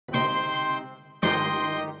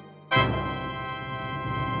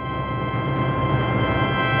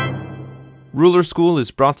Ruler School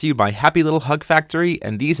is brought to you by Happy Little Hug Factory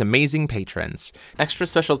and these amazing patrons. Extra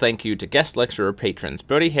special thank you to guest lecturer patrons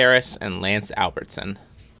Brody Harris and Lance Albertson.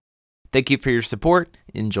 Thank you for your support.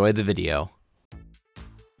 Enjoy the video.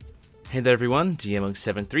 Hey there everyone,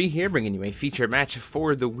 DMO73 here, bringing you a feature match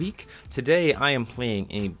for the week. Today I am playing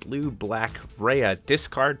a blue-black Reiya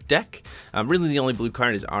discard deck. Really the only blue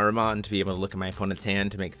card is Orion to be able to look at my opponent's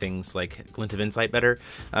hand to make things like Glint of Insight better.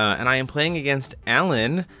 And I am playing against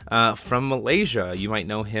Alan from Malaysia. You might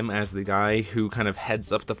know him as the guy who kind of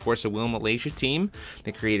heads up the Force of Will Malaysia team,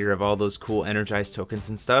 the creator of all those cool Energized tokens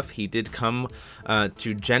and stuff. He did come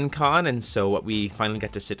to Gen Con, and so we finally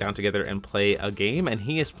got to sit down together and play a game, and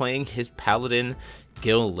he is playing his Paladin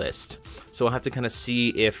Gill list. So we'll have to kind of see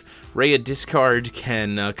if Reiya discard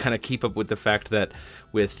can kind of keep up with the fact that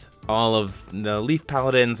with all of the Leaf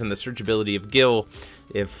Paladins and the searchability of Gill,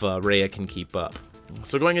 if Reiya can keep up.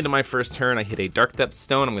 So going into my first turn, I hit a Dark Depth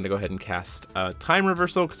Stone. I'm going to go ahead and cast Time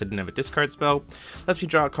Reversal because I didn't have a discard spell. Lets me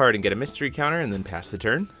draw a card and get a mystery counter and then pass the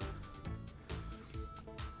turn.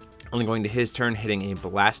 Only going to his turn, hitting a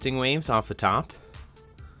Blasting Waves off the top.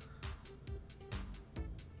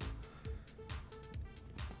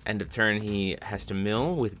 End of turn, he has to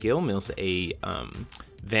mill with Gill, mills a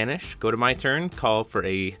Vanish. Go to my turn, call for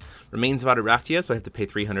a Remains of Adaraktia, so I have to pay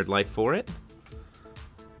 300 life for it.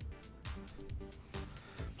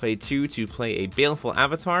 Play 2 to play a Baleful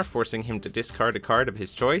Avatar, forcing him to discard a card of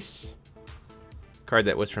his choice. Card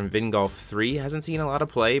that was from Vingolf 3, hasn't seen a lot of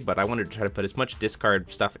play, but I wanted to try to put as much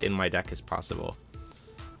discard stuff in my deck as possible.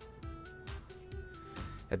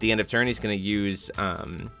 At the end of turn, he's going to use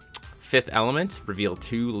Fifth Element, reveal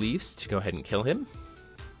 2 Leafs to go ahead and kill him.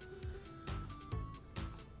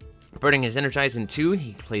 Burning his Energize in 2,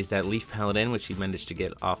 he plays that Leaf Paladin, which he managed to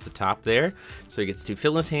get off the top there. So he gets to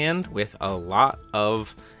fill his hand with a lot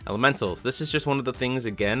of elementals. This is just one of the things,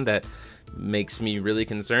 again, that makes me really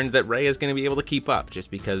concerned that Reiya is going to be able to keep up,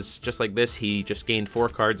 just because, just like this, he just gained 4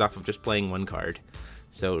 cards off of just playing 1 card.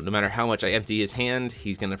 So no matter how much I empty his hand,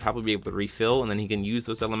 he's going to probably be able to refill, and then he can use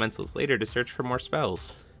those elementals later to search for more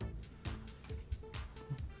spells.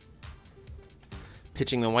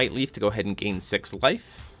 Pitching the White Leaf to go ahead and gain 6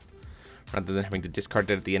 life, rather than having to discard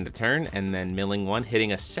it at the end of turn, and then milling 1,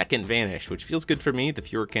 hitting a second Vanish, which feels good for me. The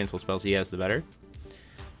fewer cancel spells he has, the better.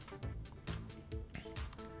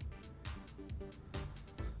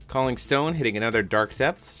 Calling Stone, hitting another Dark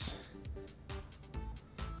Depths.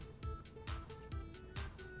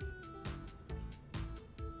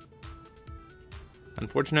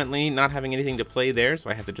 Unfortunately, not having anything to play there, so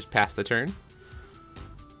I have to just pass the turn.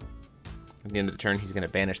 At the end of the turn, he's going to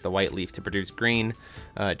banish the White Leaf to produce green,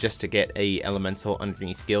 just to get a elemental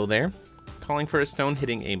underneath Gill there. Calling for a stone,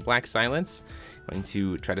 hitting a Black Silence. Going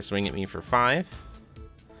to try to swing at me for 5.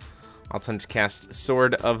 I'll attempt to cast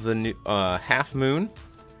Sword of the Half Moon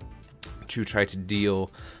to try to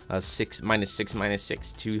deal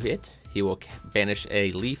 -6/-6 to hit. He will banish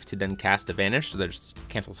a Leaf to then cast a Vanish, so there's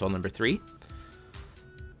cancel spell number 3.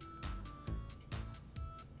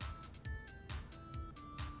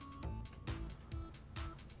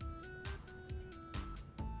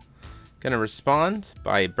 Gonna respond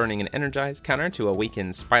by burning an Energized counter to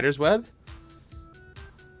awaken Spider's Web.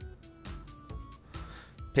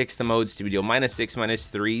 Picks the modes to deal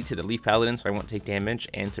 -6/-3 to the Leaf Paladin, so I won't take damage,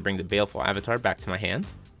 and to bring the Baleful Avatar back to my hand.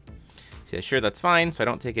 He says, sure, that's fine, so I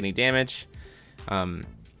don't take any damage. And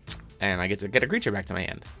I get to get a creature back to my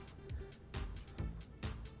hand.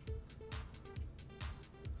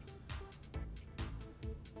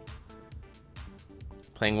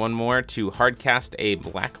 Playing one more to hardcast a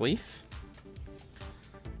Black Leaf.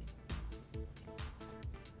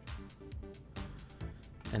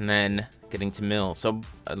 And then getting to mill. So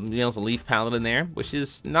mills a Leaf Paladin there, which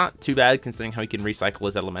is not too bad considering how he can recycle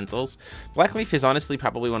his elementals. Black Leaf is honestly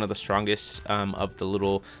probably one of the strongest of the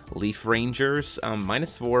little Leaf Rangers.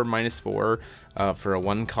 -4/-4 for a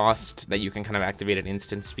 1 cost that you can kind of activate at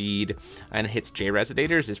instant speed and hits J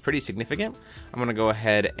Resonators is pretty significant. I'm going to go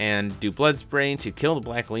ahead and do Blood Spray to kill the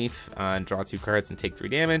Black Leaf and draw 2 cards and take 3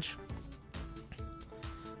 damage.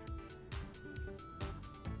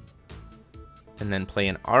 And then play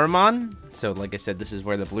an Ahriman. So like I said, this is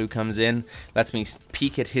where the blue comes in. Lets me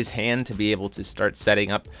peek at his hand to be able to start setting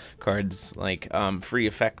up cards like free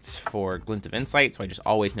effects for Glint of Insight, so I just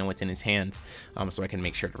always know what's in his hand, so I can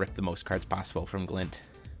make sure to rip the most cards possible from Glint.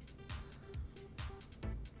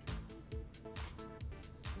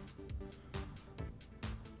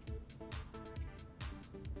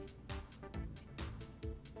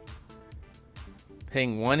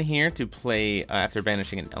 Paying 1 here to play, after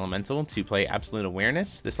banishing an elemental, to play Absolute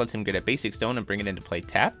Awareness. This lets him get a basic stone and bring it into play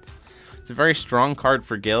tapped. It's a very strong card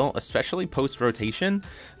for Gill, especially post-rotation,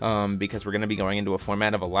 because we're going to be going into a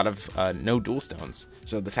format of a lot of no dual stones.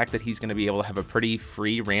 So the fact that he's going to be able to have a pretty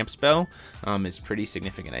free ramp spell is pretty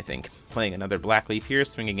significant, I think. Playing another Black Leaf here,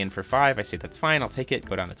 swinging in for 5. I say that's fine, I'll take it,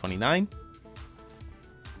 go down to 29.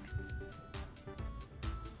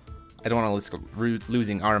 I don't want to risk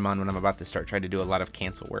losing Ahriman when I'm about to start trying to do a lot of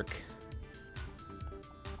cancel work.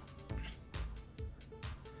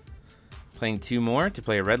 Playing 2 more to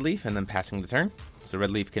play a red leaf and then passing the turn. So red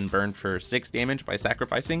leaf can burn for 6 damage by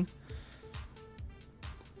sacrificing.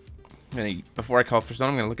 Before I call for stone,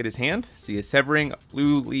 I'm going to look at his hand. See a Severing, a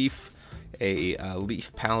blue leaf, a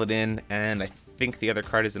leaf paladin, and I think the other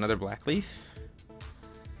card is another black leaf.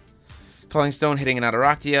 Calling stone, hitting an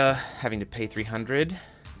Ataraktia, having to pay 300.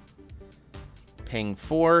 Paying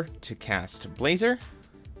 4 to cast Blazer.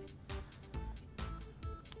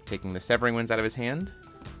 Taking the Severing Winds out of his hand.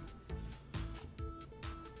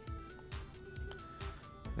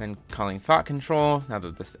 Then calling Thought Control, now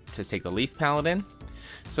that to take the Leaf Paladin.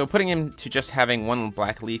 So putting him to just having 1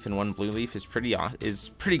 black leaf and 1 blue leaf is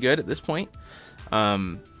pretty good at this point.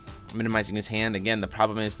 Minimizing his hand. Again, the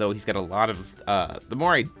problem is, though, he's got a lot of... the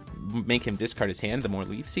more I make him discard his hand, the more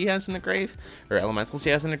leaves he has in the grave, or elementals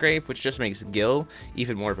he has in the grave, which just makes Gill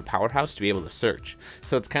even more of a powerhouse to be able to search.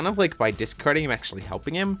 So it's kind of like by discarding him, actually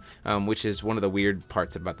helping him, which is one of the weird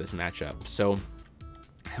parts about this matchup. So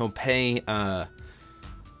he'll pay...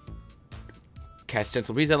 cast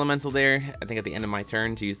Gentle Breeze Elemental there, I think at the end of my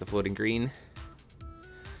turn, to use the floating green.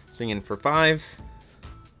 Swing in for 5.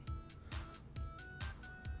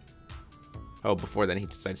 Oh, before then he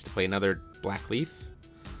decides to play another black leaf.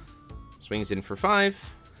 Swings in for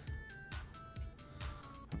 5.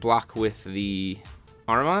 Block with the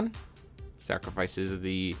Ahriman. Sacrifices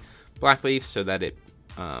the black leaf so that it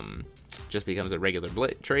just becomes a regular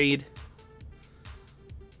trade.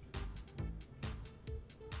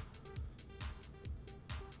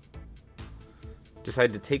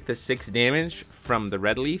 Decided to take the 6 damage from the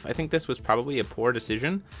red leaf. I think this was probably a poor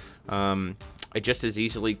decision. I just as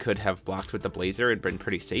easily could have blocked with the Blazer and been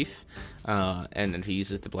pretty safe. And if he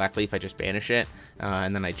uses the black leaf, I just banish it.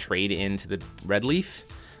 And then I trade into the red leaf.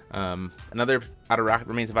 Another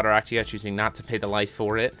Remains of Ataraktia, choosing not to pay the life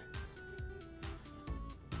for it.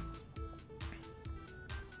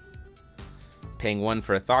 Paying 1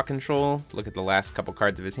 for a Thought Control. Look at the last couple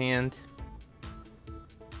cards of his hand.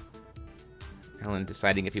 Alan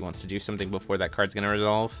deciding if he wants to do something before that card's going to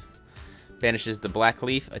resolve. Banishes the black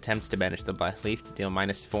leaf, attempts to banish the black leaf to deal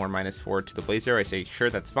 -4/-4 to the Blazer. I say, sure,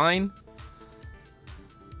 that's fine.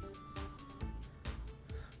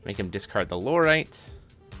 Make him discard the Lorite.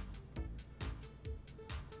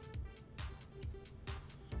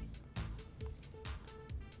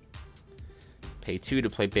 Pay 2 to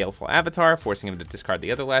play Baleful Avatar, forcing him to discard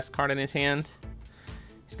the other last card in his hand.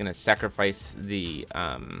 He's going to sacrifice the...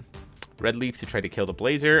 red leaf to try to kill the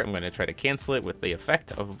Blazer. I'm going to try to cancel it with the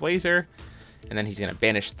effect of Blazer. And then he's going to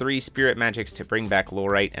banish 3 Spirit Magics to bring back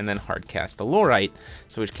Lorite and then hard cast the Lorite,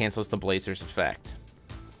 so which cancels the Blazer's effect.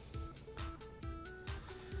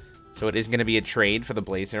 So it is going to be a trade for the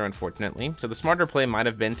Blazer, unfortunately. So the smarter play might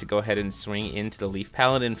have been to go ahead and swing into the Leaf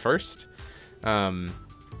Paladin first,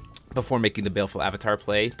 before making the Baleful Avatar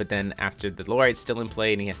play. But then after the Lorite's still in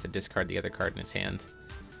play and he has to discard the other card in his hand.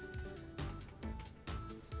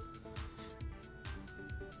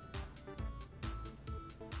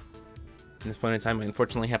 At this point in time, I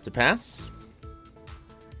unfortunately have to pass.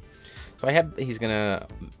 So he's gonna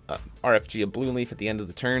RFG a blue leaf at the end of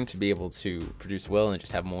the turn to be able to produce will and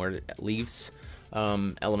just have more leaves,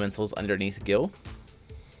 elementals underneath Gill.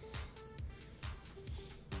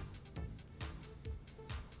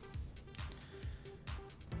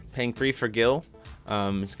 Paying 3 for Gill.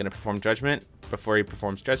 He's gonna perform Judgment. Before he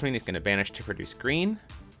performs Judgment, he's gonna banish to produce green.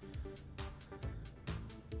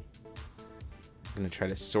 Going to try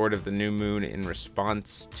to Sword of the New Moon in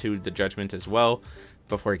response to the Judgment as well,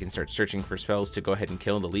 before he can start searching for spells to go ahead and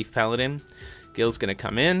kill the Leaf Paladin. Gill's going to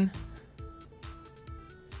come in.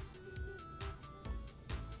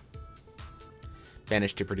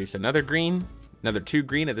 Banish to produce another green. Another 2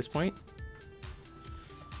 green at this point.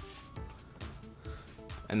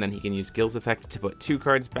 And then he can use Gill's effect to put 2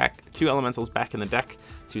 elementals back in the deck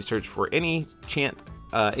to search for any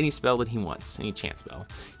any spell that he wants, any chant spell.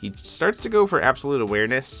 He starts to go for Absolute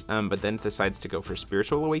Awareness, but then decides to go for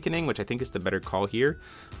Spiritual Awakening, which I think is the better call here.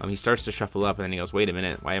 He starts to shuffle up, and then he goes, wait a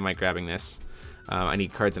minute, why am I grabbing this? I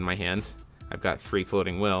need cards in my hand. I've got 3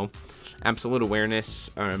 Floating Will. Absolute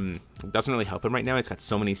Awareness doesn't really help him right now. He's got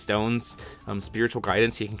so many stones. Spiritual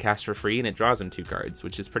Guidance he can cast for free, and it draws him 2 cards,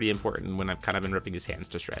 which is pretty important when I've kind of been ripping his hands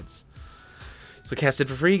to shreds. So casted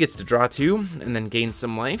for free, gets to draw 2, and then gains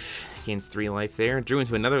some life. Gains 3 life there. Drew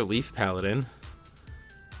into another Leaf Paladin.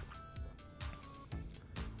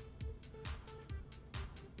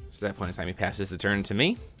 So at that point in time, he passes the turn to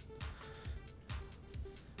me.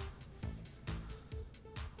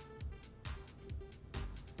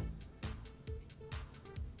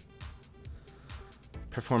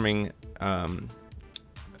 Performing,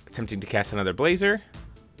 attempting to cast another Blazer.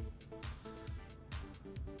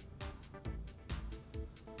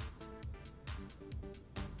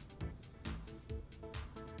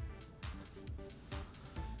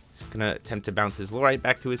 He's gonna attempt to bounce his Lorite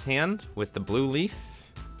back to his hand with the blue leaf.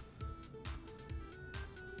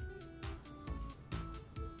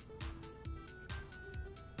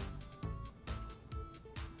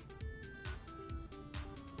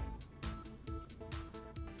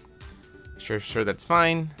 Sure, that's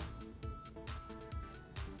fine.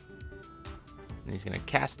 And he's going to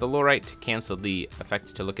cast the Lorite to cancel the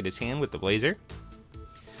effect to look at his hand with the Blazer.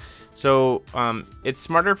 So it's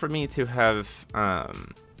smarter for me to have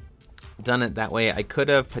done it that way. I could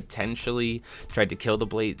have potentially tried to kill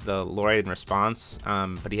the Lorite in response,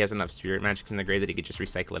 but he has enough Spirit Magics in the grave that he could just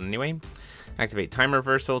recycle it anyway. Activate Time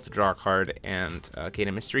Reversal to draw a card and gain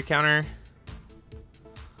a mystery counter.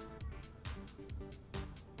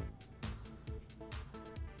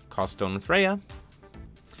 Call Stone with Reiya.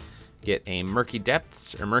 Get a Murky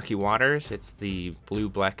Depths or Murky Waters. It's the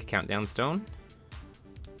blue-black countdown stone.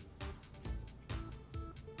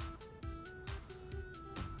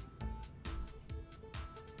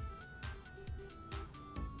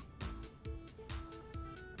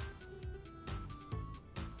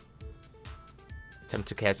 Attempt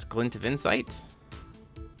to cast Glint of Insight.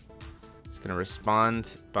 It's going to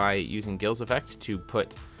respond by using Gill's effect to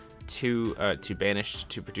put to banish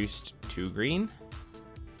to produce 2 green.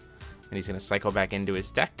 And he's going to cycle back into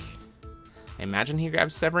his deck. I imagine he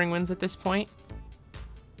grabs Severing Winds at this point.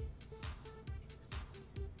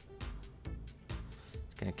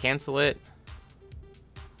 He's going to cancel it.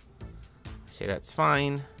 Say that's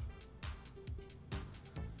fine.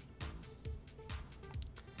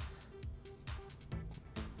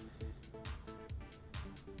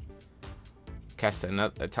 Cast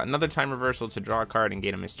another Time Reversal to draw a card and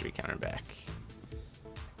gain a mystery counter back.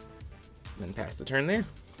 Then pass the turn there.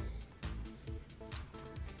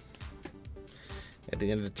 At the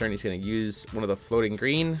end of the turn, he's going to use one of the floating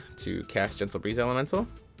green to cast Gentle Breeze Elemental.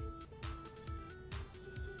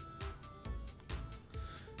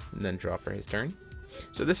 And then draw for his turn.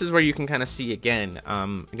 So this is where you can kind of see again,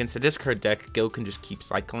 against the discard deck, Gill can just keep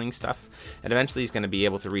cycling stuff, and eventually he's going to be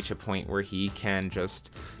able to reach a point where he can just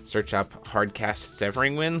search up hard cast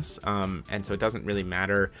Severing Winds, and so it doesn't really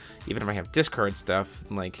matter, even if I have discard stuff,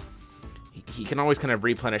 like, he can always kind of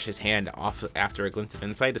replenish his hand off after a Glint of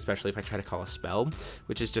Insight, especially if I try to call a spell,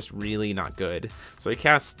 which is just really not good. So he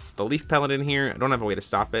casts the Leaf Paladin here. I don't have a way to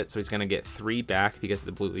stop it, so he's going to get 3 back because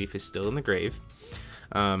the blue leaf is still in the grave.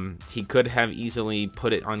 He could have easily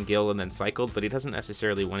put it on Gill and then cycled, but he doesn't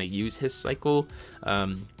necessarily want to use his cycle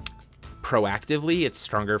proactively. It's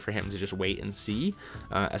stronger for him to just wait and see,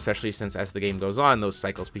 especially since as the game goes on, those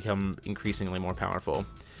cycles become increasingly more powerful.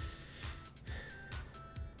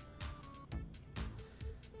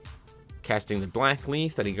 Casting the black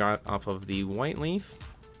leaf that he got off of the white leaf.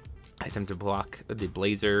 I attempt to block the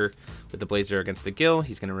Blazer with the Blazer against the Gill.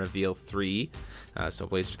 He's going to reveal 3. So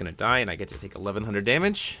Blazer's going to die, and I get to take 1100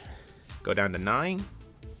 damage. Go down to 9.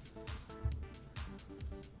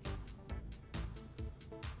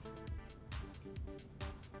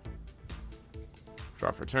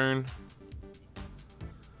 Draw for turn.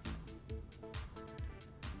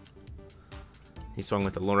 He swung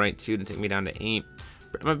with the Lorite 2 to take me down to 8.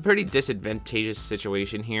 I'm in a pretty disadvantageous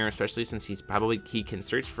situation here, especially since he can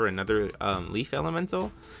search for another leaf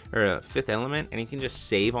elemental or a 5th element, and he can just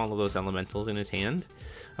save all of those elementals in his hand.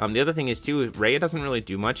 The other thing is too, Reiya doesn't really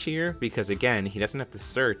do much here because again, he doesn't have to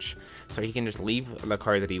search, so he can just leave the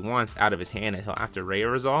card that he wants out of his hand until after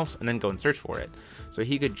Reiya resolves, and then go and search for it. So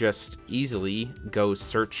he could just easily go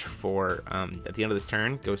search for at the end of this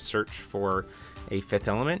turn, go search for a 5th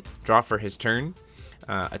element, draw for his turn,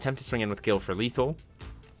 attempt to swing in with Gill for lethal.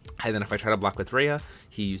 And then if I try to block with Reiya,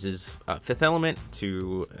 he uses 5th element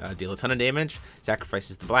to deal a ton of damage,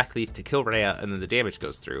 sacrifices the black leaf to kill Reiya, and then the damage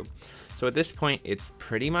goes through. So at this point, it's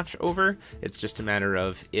pretty much over. It's just a matter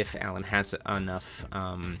of if Alan has enough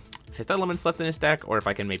 5th elements left in his deck, or if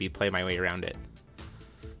I can maybe play my way around it.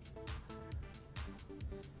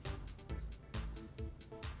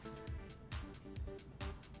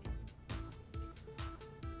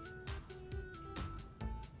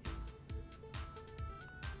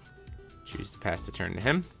 Choose to pass the turn to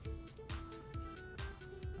him.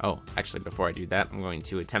 Oh, actually, before I do that, I'm going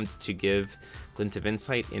to attempt to give Glint of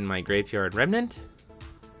Insight in my Graveyard Remnant.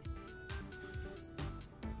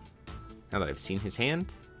 Now that I've seen his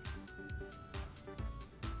hand.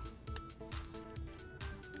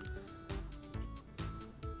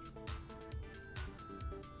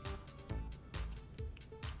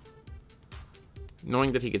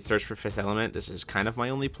 Knowing that he could search for 5th element, this is kind of my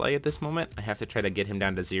only play at this moment. I have to try to get him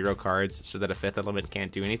down to 0 cards so that a 5th element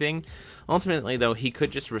can't do anything. Ultimately, though, he could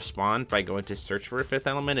just respond by going to search for a 5th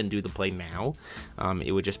element and do the play now.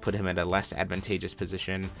 It would just put him at a less advantageous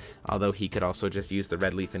position, although he could also just use the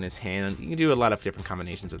red leaf in his hand. You can do a lot of different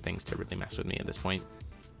combinations of things to really mess with me at this point.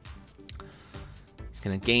 He's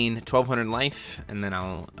going to gain 1200 life, and then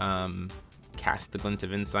I'll cast the Glint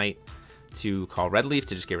of Insight to call red leaf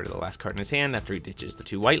to just get rid of the last card in his hand after he ditches the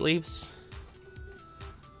 2 white leaves.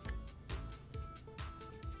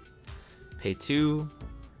 Pay 2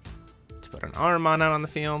 to put an Ahriman out on the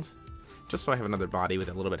field, just so I have another body with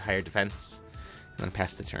a little bit higher defense, and then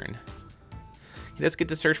pass the turn. He does get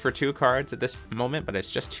to search for 2 cards at this moment, but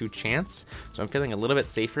it's just 2 chance, so I'm feeling a little bit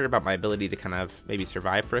safer about my ability to kind of maybe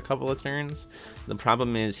survive for a couple of turns. The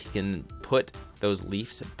problem is he can put those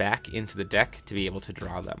leaves back into the deck to be able to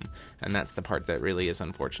draw them, and that's the part that really is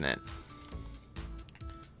unfortunate.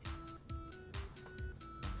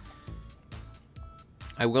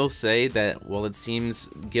 I will say that while it seems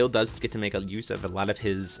Gill does get to make a use of a lot of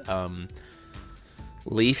his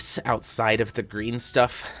leaves outside of the green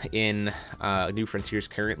stuff in New Frontiers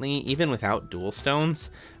currently, even without dual stones,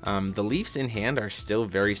 the leaves in hand are still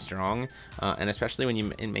very strong, and especially when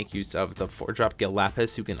you make use of the 4-drop Gill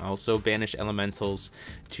Lapis, who can also banish elementals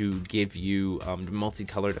to give you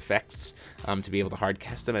multicolored effects to be able to hard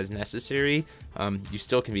cast them as necessary. You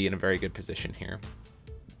still can be in a very good position here.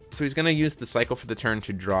 So he's going to use the cycle for the turn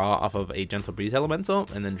to draw off of a Gentle Breeze Elemental,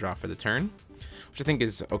 and then draw for the turn, which I think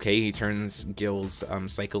is okay. He turns Gill's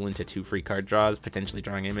cycle into 2 free card draws, potentially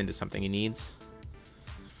drawing him into something he needs.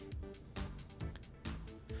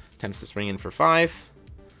 Attempts to swing in for 5.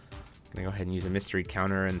 I'm going to go ahead and use a mystery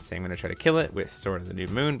counter and say I'm going to try to kill it with Sword of the New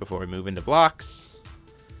Moon before we move into blocks.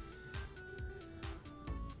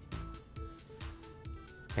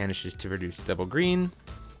 Manages to reduce double green.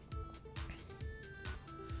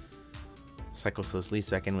 Cycles those leaves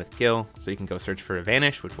back in with Gill, so he can go search for a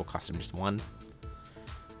Vanish, which will cost him just 1.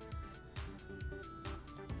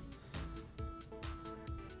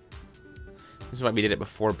 This is why we did it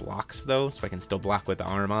before blocks, though, so I can still block with the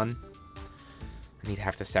Ahriman. And he'd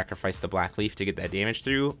have to sacrifice the black leaf to get that damage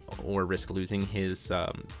through, or risk losing his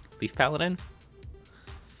Leaf Paladin.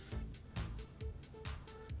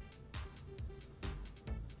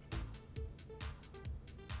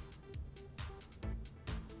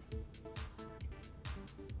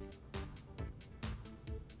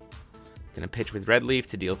 Gonna pitch with red leaf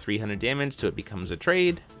to deal 300 damage, so it becomes a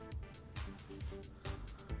trade.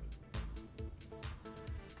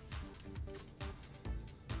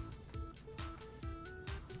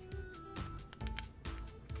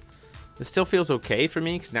 This still feels okay for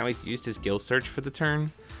me, because now he's used his Gill Search for the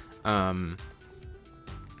turn. So I'm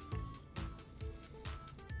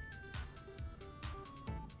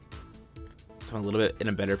a little bit in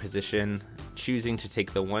a better position, choosing to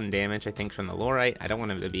take the 1 damage, I think, from the Lorite. I don't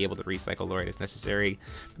want him to be able to recycle Lorite as necessary,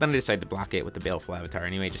 but then I decide to block it with the Baleful Avatar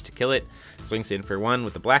anyway, just to kill it. Swings in for 1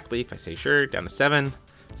 with the Black Leaf, I say sure, down to 7.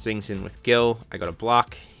 Swings in with Gill, I go to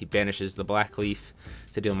block, he banishes the Black Leaf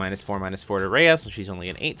to deal -4/-4 to Reiya, so she's only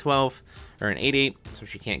an 8/12, or an 8/8, so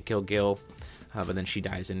she can't kill Gill, but then she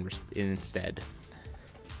dies instead.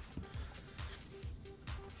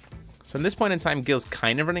 So at this point in time, Gill's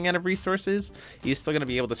kind of running out of resources. He's still going to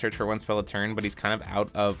be able to search for 1 spell a turn, but he's kind of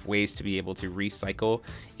out of ways to be able to recycle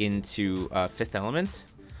into 5th element.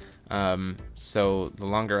 So the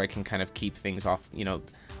longer I can kind of keep things off, you know,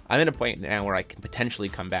 I'm at a point now where I can potentially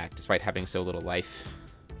come back despite having so little life.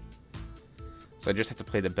 So I just have to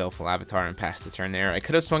play the Baleful Avatar and pass the turn there. I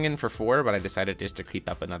could have swung in for 4, but I decided just to creep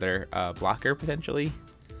up another blocker potentially.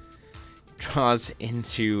 Draws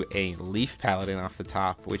into a Leaf Paladin off the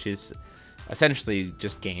top, which is essentially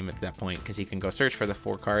just game at that point, because he can go search for the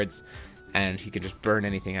 4 cards, and he can just burn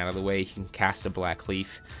anything out of the way. He can cast a Black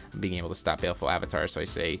Leaf, being able to stop Baleful Avatar. So I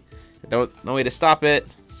say, no way to stop it.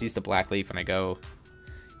 Sees the Black Leaf, and I go,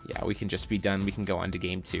 yeah, we can just be done. We can go on to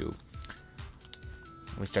game 2.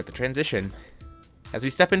 We start the transition. As we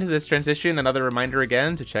step into this transition, another reminder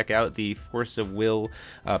again to check out the Force of Will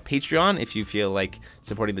Patreon if you feel like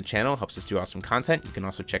supporting the channel helps us do awesome content. You can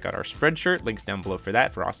also check out our Spreadshirt, links down below for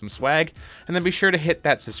that, for awesome swag. And then be sure to hit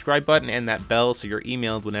that subscribe button and that bell so you're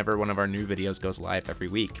emailed whenever one of our new videos goes live every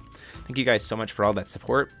week. Thank you guys so much for all that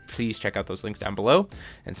support. Please check out those links down below.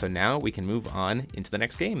 And so now we can move on into the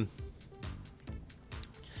next game.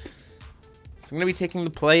 I'm going to be taking the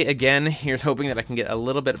play again. Here's hoping that I can get a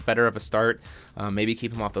little bit better of a start. Maybe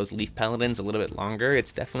keep him off those Leaf Paladins a little bit longer.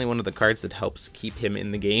 It's definitely one of the cards that helps keep him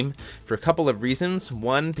in the game for a couple of reasons.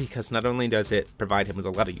 One, because not only does it provide him with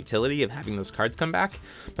a lot of utility of having those cards come back,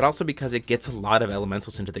 but also because it gets a lot of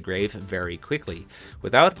elementals into the grave very quickly.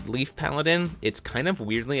 Without Leaf Paladin, it's kind of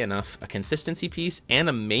weirdly enough a consistency piece and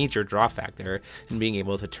a major draw factor in being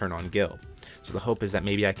able to turn on Gill. So the hope is that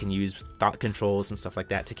maybe I can use thought controls and stuff like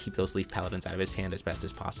that to keep those Leaf Paladins out of his hand as best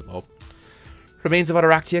as possible. Remains of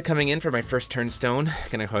Ataraxia coming in for my first turn stone.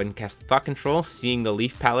 Gonna go ahead and cast Thought Control, seeing the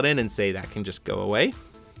Leaf Paladin and say that can just go away.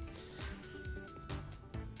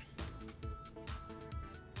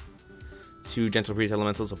 Two Gentle Breeze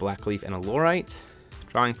Elementals, a Black Leaf and a Lorite.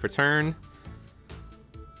 Drawing for turn.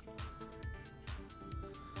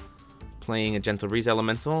 Playing a Gentle Breeze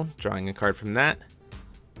Elemental, drawing a card from that.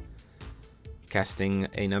 Casting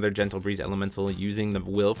another Gentle Breeze Elemental, using the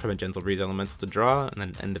will from a Gentle Breeze Elemental to draw, and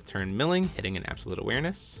then end of turn milling, hitting an Absolute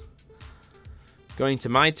Awareness. Going to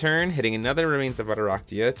my turn, hitting another Remains of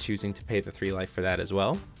Ataraxia, choosing to pay the 3 life for that as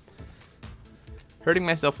well. Hurting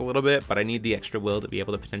myself a little bit, but I need the extra will to be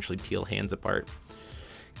able to potentially peel hands apart.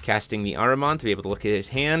 Casting the Ahriman to be able to look at his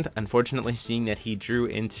hand, unfortunately seeing that he drew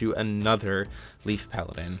into another Leaf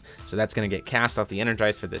Paladin. So that's going to get cast off the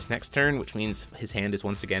Energize for this next turn, which means his hand is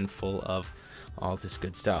once again full of all this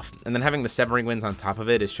good stuff. And then having the Severing Winds on top of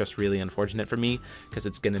it is just really unfortunate for me, because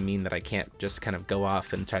it's going to mean that I can't just kind of go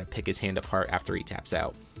off and try to pick his hand apart after he taps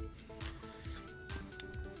out.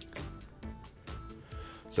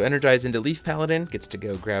 So Energize into Leaf Paladin, gets to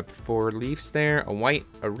go grab 4 leaves there, a white,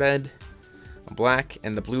 a red, a black,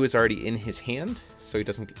 and the blue is already in his hand, so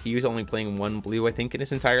he's only playing 1 blue, I think, in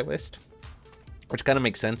his entire list. Which kind of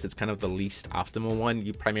makes sense. It's kind of the least optimal one.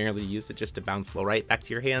 You primarily use it just to bounce Lorite back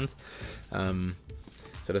to your hand. So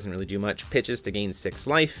it doesn't really do much. Pitches to gain 6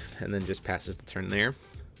 life, and then just passes the turn there.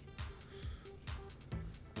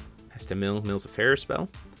 Has to mills a Fairer spell.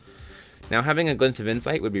 Now having a Glint of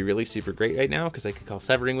Insight would be really super great right now, because I could call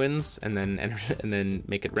Severing Winds and then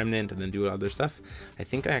make it Remnant and then do other stuff. I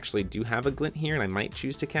think I actually do have a Glint here, and I might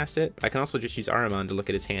choose to cast it. I can also just use Ahriman to look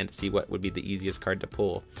at his hand to see what would be the easiest card to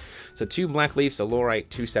pull. So 2 Black Leafs, a Lorite,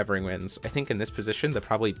 2 Severing Winds. I think in this position, the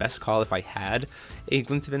probably best call if I had a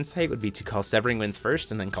Glint of Insight would be to call Severing Winds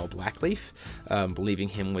first and then call Black Leaf, leaving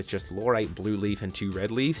him with just Lorite, Blue Leaf, and 2 Red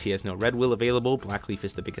Leaves. He has no Red Will available. Black Leaf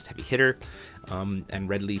is the biggest heavy hitter, and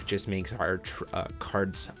Red Leaf just makes our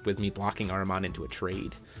cards with me blocking Ahriman into a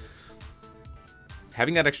trade.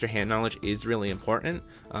 Having that extra hand knowledge is really important,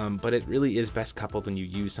 but it really is best coupled when you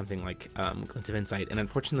use something like Glint of Insight, and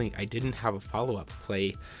unfortunately I didn't have a follow-up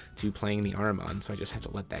play to playing the Ahriman, so I just have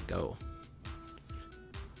to let that go.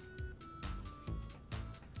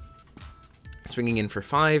 Swinging in for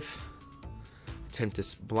 5. Attempt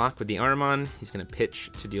to block with the Ahriman. He's going to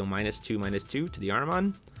pitch to deal -2/-2 to the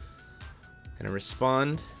Ahriman. Going to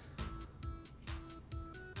respond.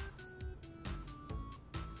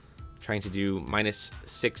 Trying to do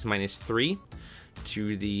 -6/-3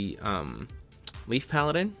 to the Leaf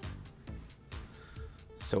Paladin.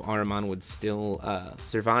 So Ahriman would still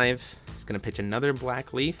survive. He's going to pitch another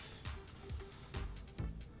Black Leaf,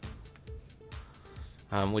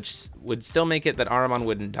 which would still make it that Ahriman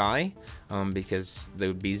wouldn't die, because there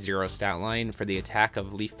would be 0 stat line for the attack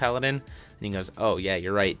of Leaf Paladin. And he goes, oh yeah,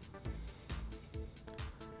 you're right.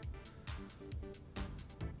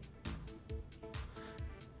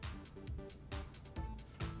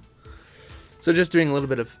 So just doing a little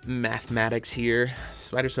bit of mathematics here.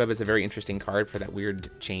 Spider's Web is a very interesting card for that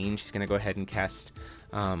weird change. He's going to go ahead and cast,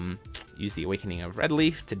 use the Awakening of Red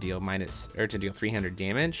Leaf to deal 300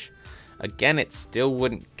 damage. Again, it still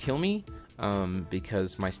wouldn't kill me,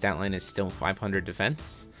 because my stat line is still 500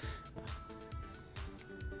 defense.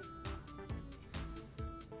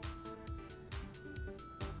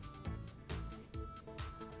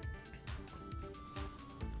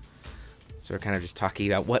 So we're kind of just talking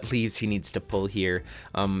about what leaves he needs to pull here.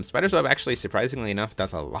 Spider's Web actually, surprisingly enough,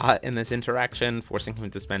 does a lot in this interaction, forcing him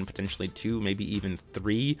to spend potentially 2, maybe even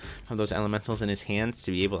 3 of those elementals in his hands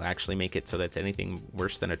to be able to actually make it so that's anything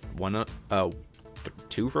worse than a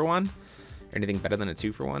 2 for 1, or anything better than a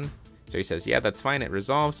 2 for 1. So he says, yeah, that's fine, it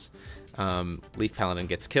resolves. Leaf Paladin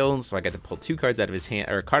gets killed, so I get to pull 2 cards out of his hand,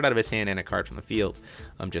 or a card out of his hand and a card from the field,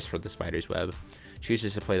 just for the Spider's Web.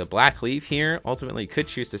 Chooses to play the Black Leaf here. Ultimately could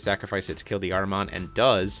choose to sacrifice it to kill the Armon, and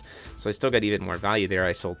does, so I still got even more value there.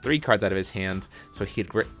 I sold 3 cards out of his hand, so he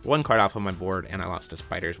had 1 card off of my board, and I lost a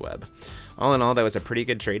Spider's Web. All in all, that was a pretty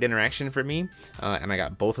good trade interaction for me, and I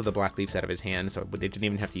got both of the Black Leafs out of his hand, so they didn't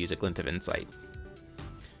even have to use a Glint of Insight.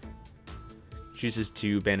 Chooses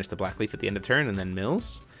to banish the Black Leaf at the end of turn, and then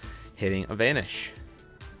mills, hitting a Vanish.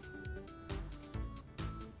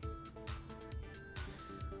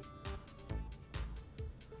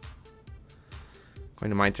 Going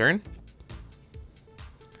to my turn.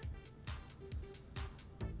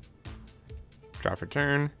 Draw for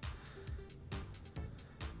turn.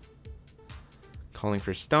 Calling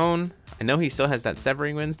for Stone. I know he still has that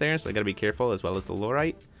Severing Winds there, so I gotta be careful, as well as the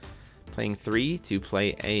Lorite. Playing 3 to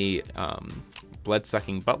play a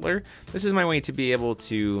Blood-Sucking Butler. This is my way to be able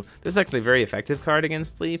to... This is actually a very effective card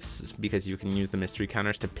against Leafs, because you can use the mystery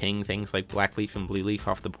counters to ping things like Black Leaf and Blue Leaf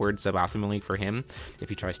off the board suboptimally for him if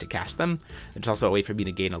he tries to cast them. It's also a way for me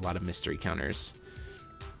to gain a lot of mystery counters.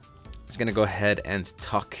 It's going to go ahead and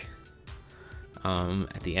tuck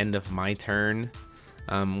at the end of my turn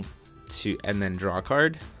and then draw a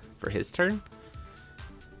card for his turn.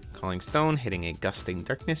 Calling Stone, hitting a Gusting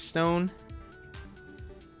Darkness Stone.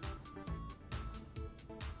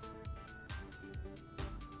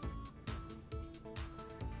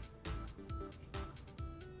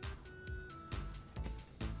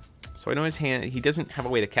 So I know his hand, he doesn't have a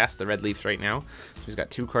way to cast the red leaves right now, so he's got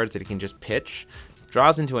 2 cards that he can just pitch.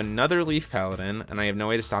 Draws into another Leaf Paladin, and I have no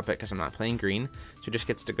way to stop it because I'm not playing green, so he just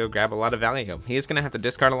gets to go grab a lot of value. He is going to have to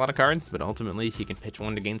discard a lot of cards, but ultimately he can pitch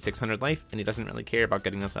 1 to gain 600 life, and he doesn't really care about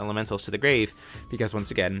getting those elementals to the grave, because once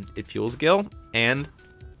again, it fuels Gill, and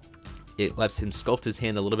it lets him sculpt his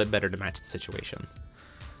hand a little bit better to match the situation.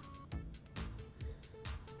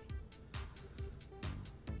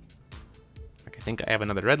 I think I have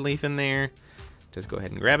another red leaf in there. Just go ahead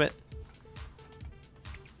and grab it.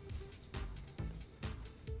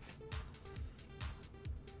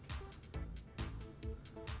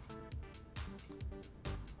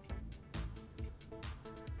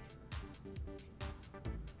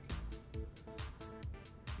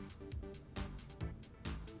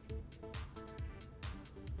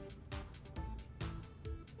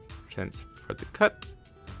 Chance for the cut.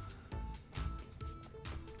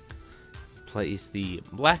 Plays the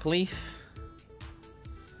Black Leaf,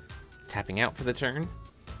 tapping out for the turn,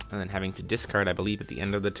 and then having to discard, I believe, at the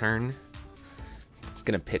end of the turn. It's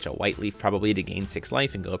going to pitch a White Leaf probably to gain 6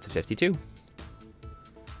 life and go up to 52.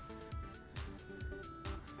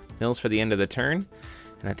 Mills for the end of the turn,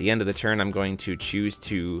 and at the end of the turn I'm going to choose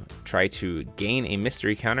to try to gain a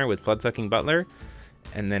mystery counter with Bloodsucking Butler,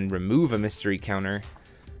 and then remove a mystery counter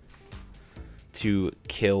to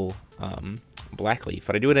kill Blackleaf.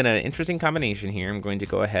 But I do it in an interesting combination here. I'm going to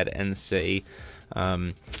go ahead and say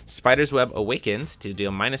Spider's Web Awakened to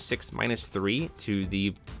deal -6, -3 to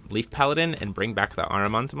the Leaf Paladin and bring back the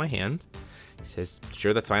Ahriman to my hand. He says,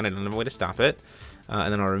 sure, that's fine. I don't have a way to stop it.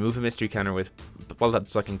 And then I'll remove a mystery counter with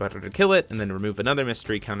Bloodsucking Butler to kill it, and then remove another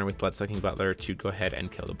mystery counter with Bloodsucking Butler to go ahead and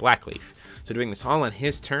kill the Blackleaf. So doing this all on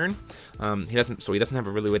his turn, he doesn't have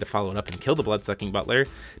a really way to follow it up and kill the Bloodsucking Butler.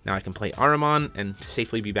 Now I can play Ahriman and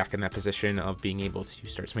safely be back in that position of being able to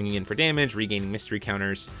start swinging in for damage, regaining mystery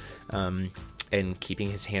counters, and keeping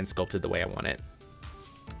his hand sculpted the way I want it.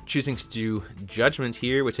 Choosing to do Judgment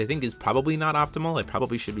here, which I think is probably not optimal. I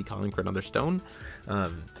probably should be calling for another stone,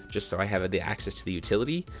 just so I have the access to the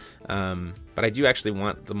utility. But I do actually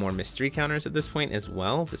want the more mystery counters at this point as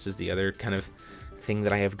well. This is the other kind of thing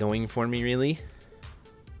that I have going for me, really.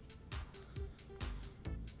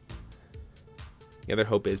 The other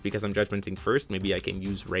hope is, because I'm Judgmenting first, maybe I can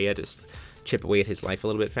use Reiya to chip away at his life a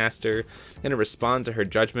little bit faster. I'm going to respond to her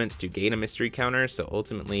Judgment to gain a mystery counter, so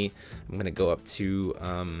ultimately I'm going to go up to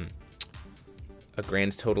a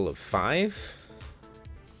grand total of 5.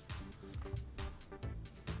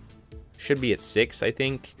 Should be at 6, I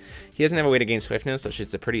think. He doesn't have a way to gain Swiftness, so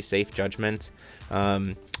it's a pretty safe Judgment.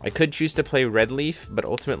 I could choose to play Red Leaf, but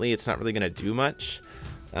ultimately it's not really going to do much.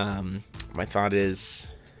 My thought is...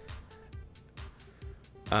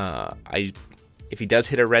 if he does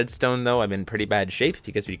hit a redstone, though, I'm in pretty bad shape,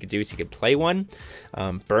 because what he could do is he could play one,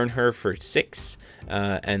 burn her for 6,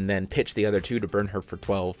 and then pitch the other 2 to burn her for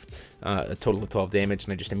 12, a total of 12 damage,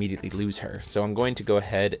 and I just immediately lose her. So I'm going to go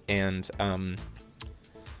ahead and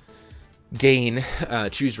gain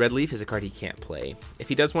choose red leaf is a card he can't play. If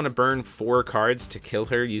he does want to burn 4 cards to kill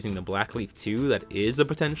her using the black leaf too, that is a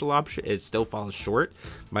potential option. It still falls short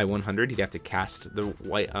by 100. He'd have to cast the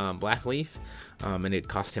white black leaf, and it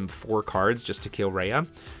cost him 4 cards just to kill Reiya,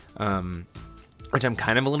 which I'm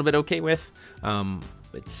kind of a little bit okay with.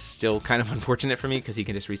 It's still kind of unfortunate for me because he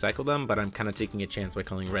can just recycle them, but I'm kind of taking a chance by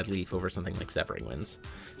calling red leaf over something like Severing Winds,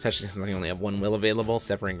 especially since I only have 1 will available.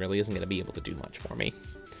 Severing really isn't going to be able to do much for me,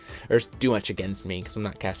 or do much against me, because I'm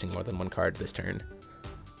not casting more than 1 card this turn.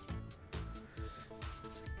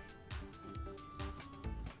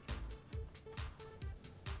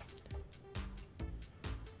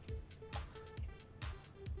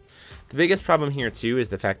 The biggest problem here too is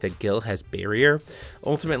the fact that Gill has Barrier.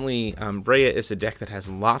 Ultimately, Reiya is a deck that has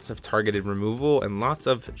lots of targeted removal and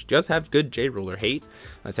does have good J-Ruler hate,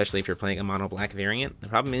 especially if you're playing a mono black variant. The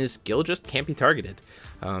problem is Gill just can't be targeted.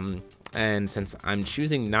 And since I'm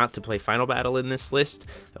choosing not to play Final Battle in this list,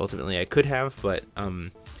 ultimately I could have, but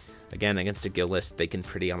again, against a Gill list, they can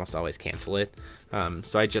pretty almost always cancel it.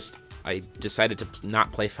 So I decided to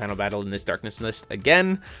not play Final Battle in this Darkness list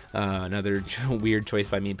again. Another weird choice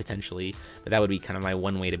by me potentially, but that would be kind of my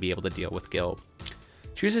one way to be able to deal with Gill.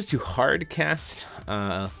 Chooses to hard cast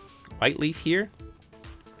White Leaf here,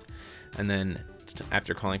 and then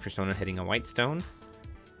after calling for Persona, hitting a White Stone.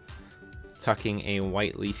 Tucking a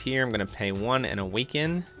White Leaf here, I'm going to pay 1 and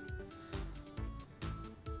Awaken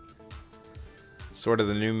Sword of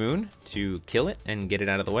the New Moon to kill it and get it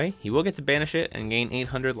out of the way. He will get to banish it and gain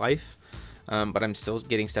 800 life, but I'm still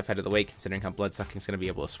getting stuff out of the way considering how Bloodsucking is going to be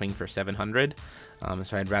able to swing for 700.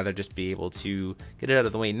 So I'd rather just be able to get it out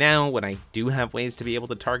of the way now when I do have ways to be able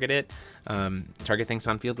to target it, target things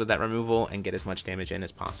on field with that removal, and get as much damage in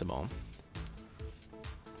as possible.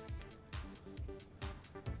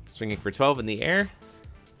 Swinging for 12 in the air,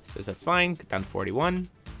 says that's fine, down to 41.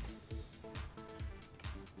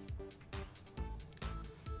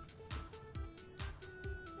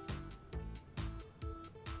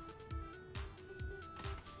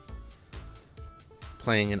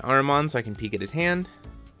 Playing an Armon so I can peek at his hand.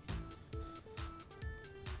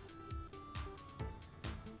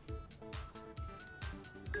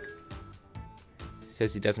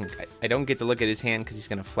 Says he doesn't, I don't get to look at his hand because he's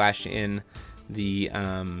going to flash in the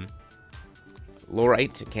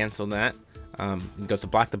Lorite to cancel that. He goes to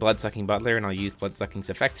block the Bloodsucking Butler, and I'll use Bloodsucking's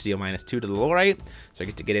effect to deal -2 to the Lorite, so I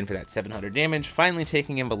get to get in for that 700 damage, finally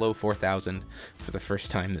taking him below 4,000 for the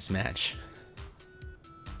first time this match.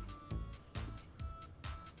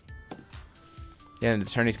 Yeah, and the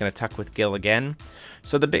attorney's going to tuck with Gill again.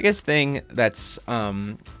 So the biggest thing that's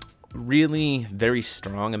really very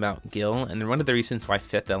strong about Gill, and one of the reasons why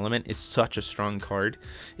 5th Element is such a strong card,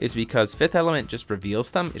 is because 5th Element just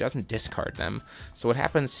reveals them, it doesn't discard them. So what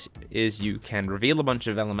happens is you can reveal a bunch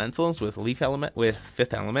of elementals with 5th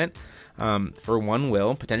Element for 1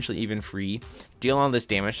 will, potentially even free, deal all this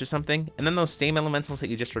damage to something, and then those same elementals that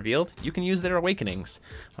you just revealed, you can use their awakenings.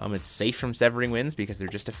 It's safe from Severing Winds because they're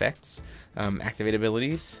just effects, activate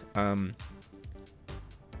abilities.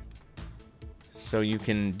 So you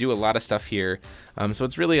can do a lot of stuff here. So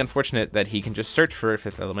it's really unfortunate that he can just search for a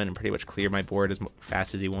 5th Element and pretty much clear my board as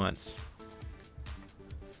fast as he wants.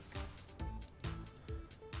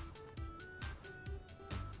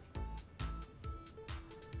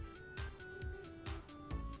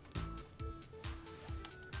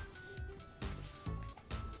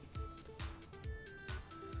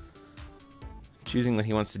 Choosing what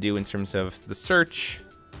he wants to do in terms of the search.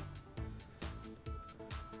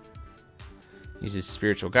 Uses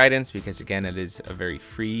Spiritual Guidance because, again, it is a very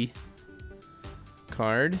free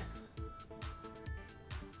card.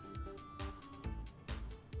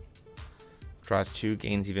 Draws 2,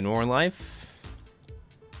 gains even more life.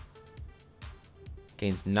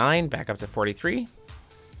 Gains 9, back up to 43.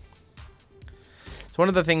 So one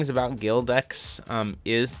of the things about Gill decks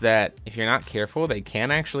is that if you're not careful, they can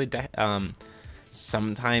actually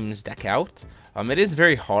sometimes deck out. It is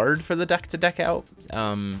very hard for the deck to deck out,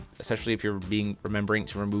 especially if you're remembering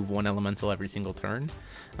to remove 1 elemental every single turn.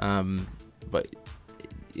 But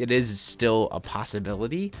it is still a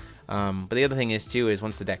possibility. But the other thing is too is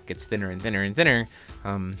once the deck gets thinner and thinner and thinner,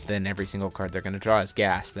 then every single card they're going to draw is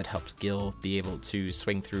gas that helps Gill be able to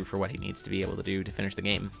swing through for what he needs to be able to do to finish the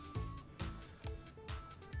game.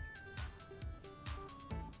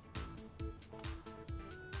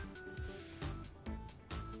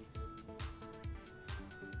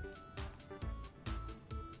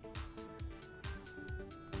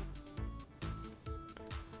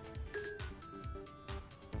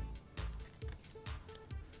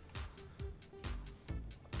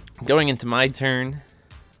 Going into my turn,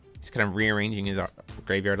 he's kind of rearranging his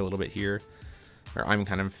graveyard a little bit here. Or I'm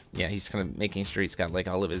kind of, yeah, he's kind of making sure he's got like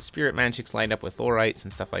all of his spirit magics lined up with Lorites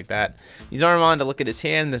and stuff like that. Use Armon to look at his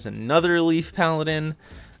hand. There's another Leaf Paladin,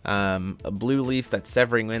 a blue leaf that's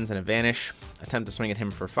Severing Winds and a Vanish. Attempt to swing at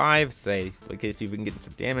him for 5. Say, like, if you can get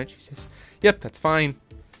some damage. He says, yep, that's fine.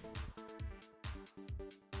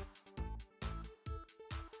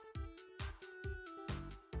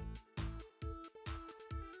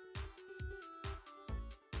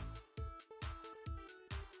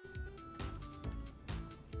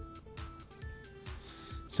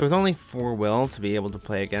 So with only 4 will to be able to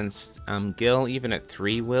play against Gill, even at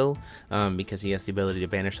 3 will, because he has the ability to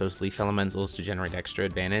banish those leaf elementals to generate extra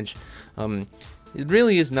advantage, it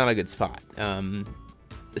really is not a good spot.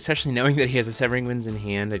 Especially knowing that he has a Severing Winds in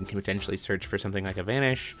hand and can potentially search for something like a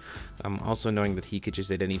Vanish. Also knowing that he could just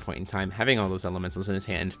at any point in time, having all those elementals in his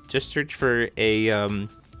hand, just search for a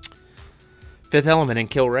 5th element and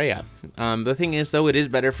kill Reiya. The thing is, though, it is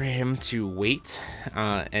better for him to wait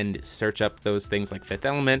and search up those things like 5th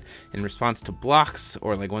element in response to blocks,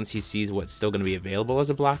 or like once he sees what's still going to be available as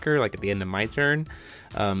a blocker, like at the end of my turn,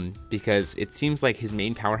 because it seems like his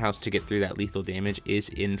main powerhouse to get through that lethal damage is,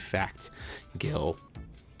 in fact, Gill.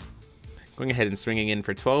 Going ahead and swinging in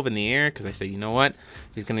for 12 in the air, because I say, you know what,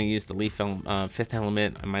 if he's going to use the 5th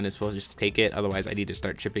element, I might as well just take it, otherwise I need to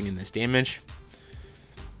start chipping in this damage.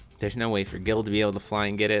 There's no way for Gill to be able to fly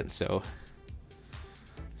and get it, so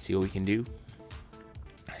see what we can do.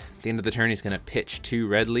 At the end of the turn, he's going to pitch 2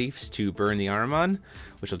 red leaves to burn the Ahriman,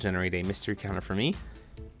 which will generate a mystery counter for me.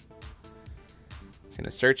 He's going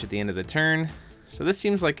to search at the end of the turn. So this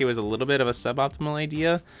seems like it was a little bit of a suboptimal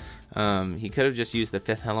idea. He could have just used the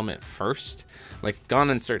 5th element first, like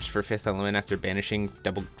gone and searched for 5th element after banishing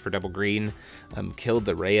double green, killed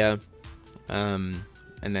the Reiya, and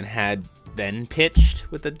then had pitched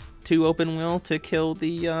with the 2 open will to kill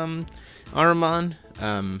the Ahriman.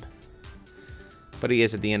 But he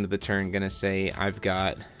is at the end of the turn gonna say, I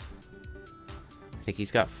think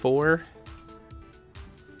he's got 4.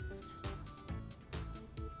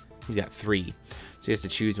 He's got 3. So he has to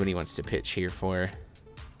choose what he wants to pitch here for.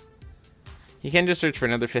 He can just search for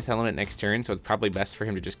another 5th element next turn, so it's probably best for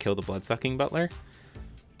him to just kill the Bloodsucking Butler.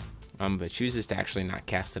 But chooses to actually not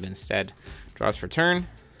cast it instead. Draws for turn.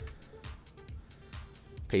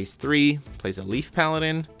 Pays 3, plays a Leaf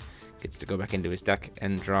Paladin, gets to go back into his deck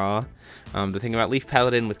and draw. The thing about Leaf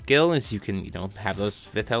Paladin with Gill is you can, have those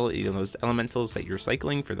those elementals that you're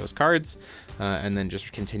cycling for those cards, and then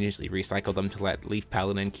just continuously recycle them to let Leaf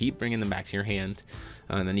Paladin keep bringing them back to your hand.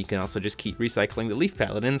 And then you can also just keep recycling the Leaf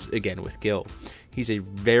Paladins again with Gill. He's a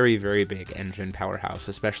very, very big engine powerhouse,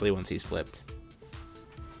 especially once he's flipped.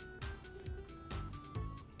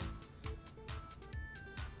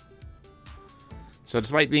 So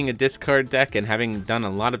despite being a discard deck and having done a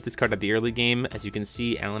lot of discard at the early game, as you can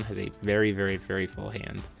see, Alan has a very, very, very full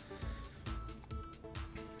hand.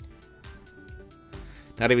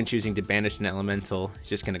 Not even choosing to banish an elemental, he's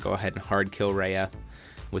just going to go ahead and hard kill Reiya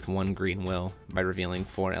with 1 green will by revealing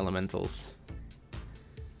 4 elementals.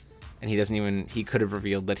 And he could have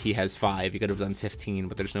revealed that he has 5, he could have done 15,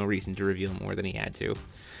 but there's no reason to reveal more than he had to.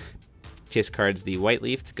 Discards the white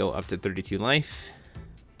leaf to go up to 32 life.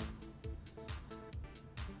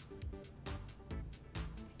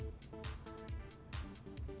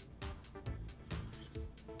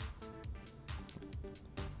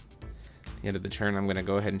 The end of the turn, I'm going to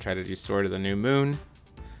go ahead and try to do Sword of the New Moon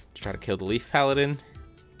to try to kill the Leaf Paladin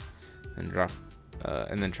and draw,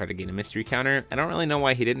 and then try to gain a mystery counter. I don't really know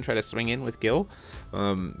why he didn't try to swing in with Gill.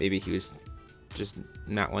 Maybe he was just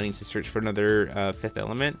not wanting to search for another 5th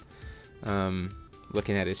element.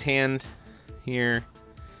 Looking at his hand here,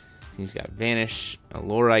 he's got Vanish, a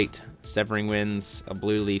Lorite, Severing Winds, a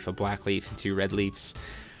blue leaf, a black leaf, and 2 red leaves.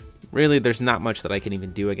 Really, there's not much that I can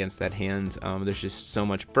even do against that hand. There's just so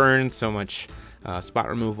much burn, so much spot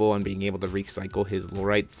removal, and being able to recycle his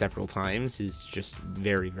Lorite several times is just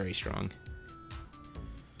very, very strong.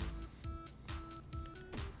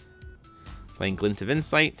 Playing Glint of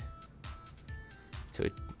Insight. So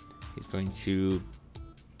he's going to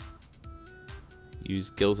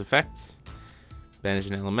use Gill's effect. Banish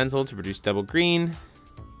an elemental to produce double green.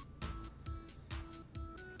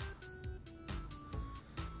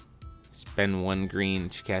 Spend 1 green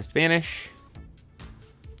to cast Vanish.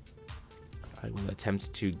 I will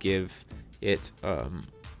attempt to give it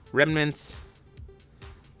Remnant.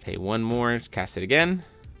 Pay 1 more to cast it again.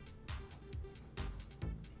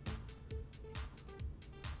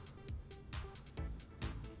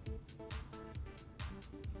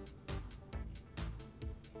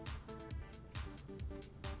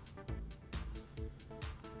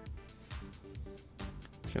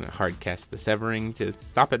 Just gonna hard cast the Severing to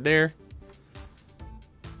stop it there.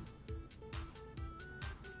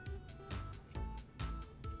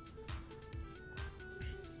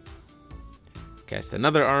 Cast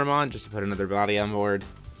another Armon just to put another body on board.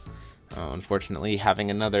 Unfortunately,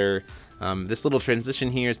 having another, this little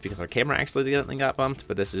transition here is because our camera accidentally got bumped,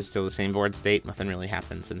 but this is still the same board state. Nothing really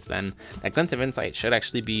happened since then. That Glint of Insight should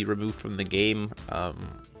actually be removed from the game. I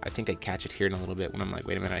think I catch it here in a little bit when I'm like,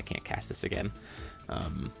 wait a minute, I can't cast this again.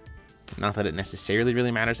 Not that it necessarily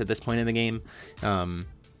really matters at this point in the game.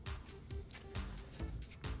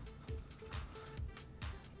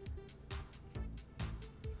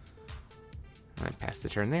 I passed the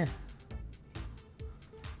turn there.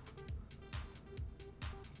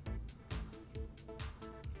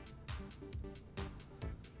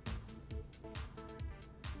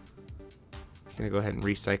 Just gonna go ahead and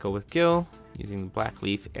recycle with Gill using the black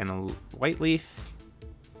leaf and a white leaf.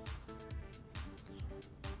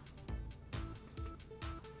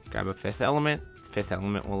 Grab a fifth element. Fifth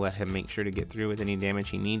element will let him make sure to get through with any damage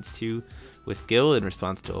he needs to with Gill in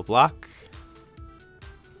response to a block.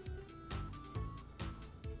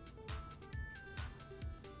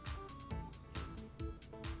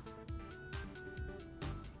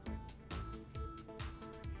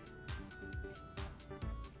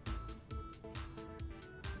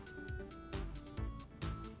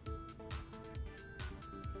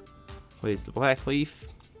 Plays the black leaf.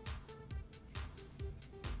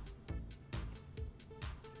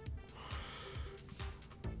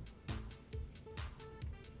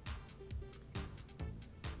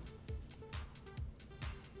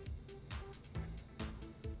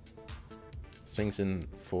 Swings in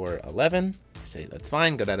for 11. I say that's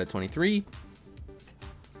fine. Go down to 23.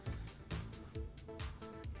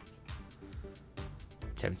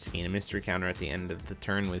 Attempts to gain a mystery counter at the end of the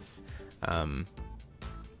turn with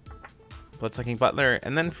Bloodsucking Butler,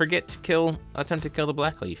 and then attempt to kill the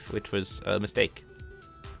black leaf, which was a mistake.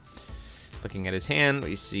 Looking at his hand,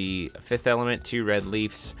 we see a fifth element, 2 red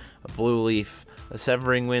leaves, a blue leaf, a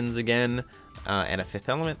Severing Winds again, and a fifth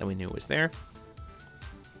element that we knew was there.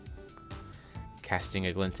 Casting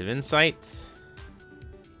a Glint of Insight.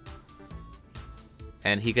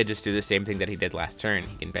 And he could just do the same thing that he did last turn.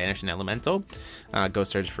 He can banish an elemental, go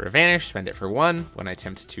search for a vanish, spend it for 1. When I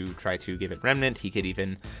attempt to try to give it Remnant, he could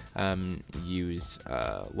even use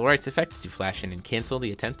Lorite's effect to flash in and cancel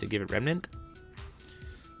the attempt to give it Remnant.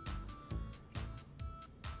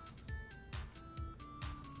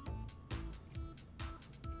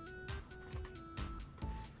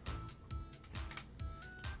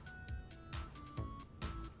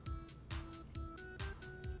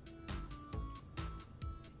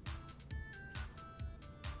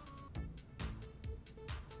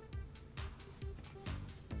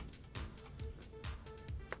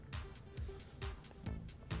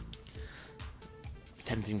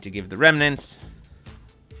 Attempting to give the Remnant.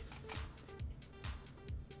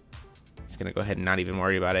 He's going to go ahead and not even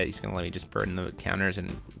worry about it. He's going to let me just burn the counters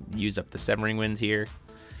and use up the Severing Winds here.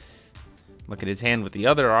 Look at his hand with the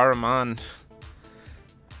other Ahriman.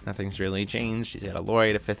 Nothing's really changed. He's got a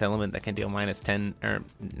Lorite, a fifth element that can deal minus 10 or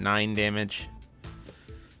 9 damage.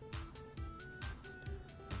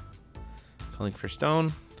 Calling for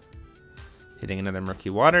stone. Hitting another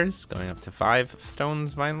Murky Waters, going up to 5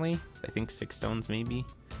 stones finally. I think 6 stones maybe.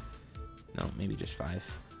 No, maybe just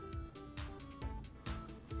 5.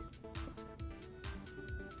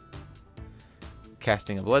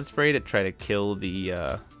 Casting a Blood Spray to try to kill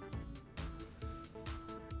the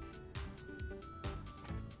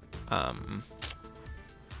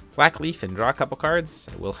Black Leaf and draw a couple cards.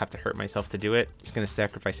 I will have to hurt myself to do it. Just going to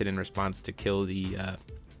sacrifice it in response to kill the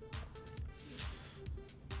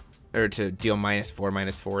or to deal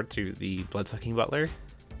 -4/-4 to the Bloodsucking Butler.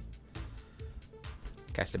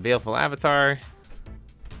 Cast a Baleful Avatar.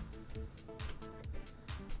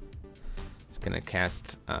 It's gonna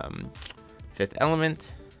cast fifth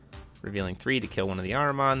element, revealing 3 to kill one of the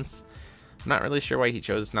Ahrimans. I'm not really sure why he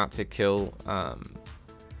chose not to kill.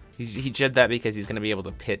 He did that because he's gonna be able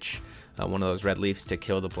to pitch one of those red leaves to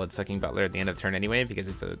kill the Bloodsucking Butler at the end of turn anyway, because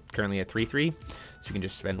it's currently a 3/3, so you can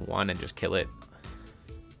just spend 1 and just kill it.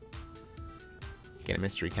 Get a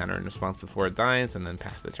mystery counter in response before it dies, and then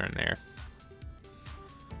pass the turn there.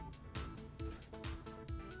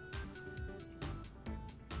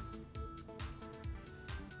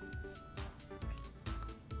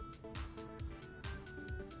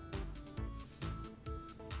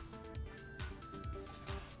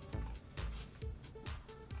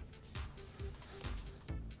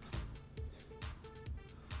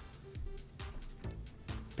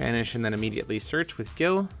 Banish and then immediately search with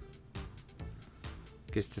Gill.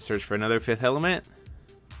 Gets to search for another fifth element.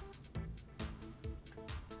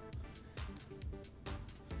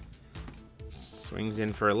 Swings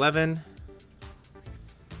in for 11.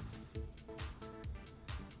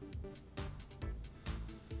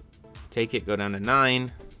 Take it, go down to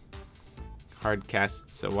 9. Hard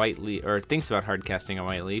casts a white leaf, or thinks about hard casting a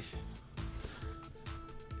white leaf.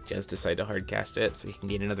 Just decide to hard cast it so he can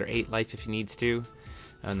gain another 8 life if he needs to.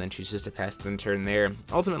 And then chooses to pass the turn there.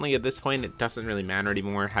 Ultimately, at this point, it doesn't really matter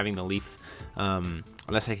anymore having the leaf,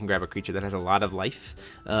 unless I can grab a creature that has a lot of life,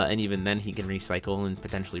 and even then he can recycle and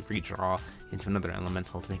potentially redraw into another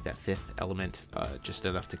elemental to make that 5th element just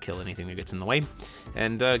enough to kill anything that gets in the way.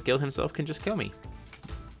 And Gill himself can just kill me.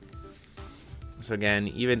 So again,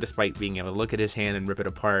 even despite being able to look at his hand and rip it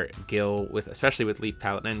apart, Gill, especially with Leaf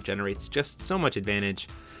Paladin, generates just so much advantage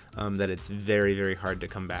that it's very, very hard to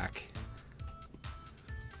come back.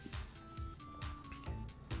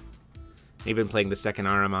 Even playing the second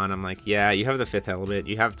Ahriman, I'm like, yeah, you have the 5th element,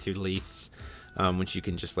 you have 2 leaves, which you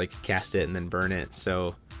can just like cast it and then burn it.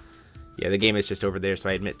 So yeah, the game is just over there, so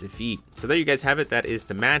I admit defeat. So there you guys have it. That is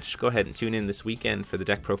the match. Go ahead and tune in this weekend for the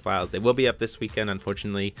deck profiles. They will be up this weekend.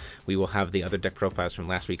 Unfortunately, we will have the other deck profiles from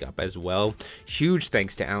last week up as well. Huge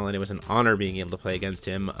thanks to Alan. It was an honor being able to play against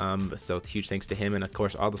him. So huge thanks to him and, of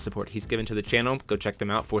course, all the support he's given to the channel. Go check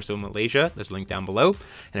them out, Forso Malaysia. There's a link down below.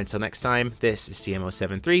 And until next time, this is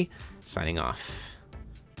CMO73 signing off.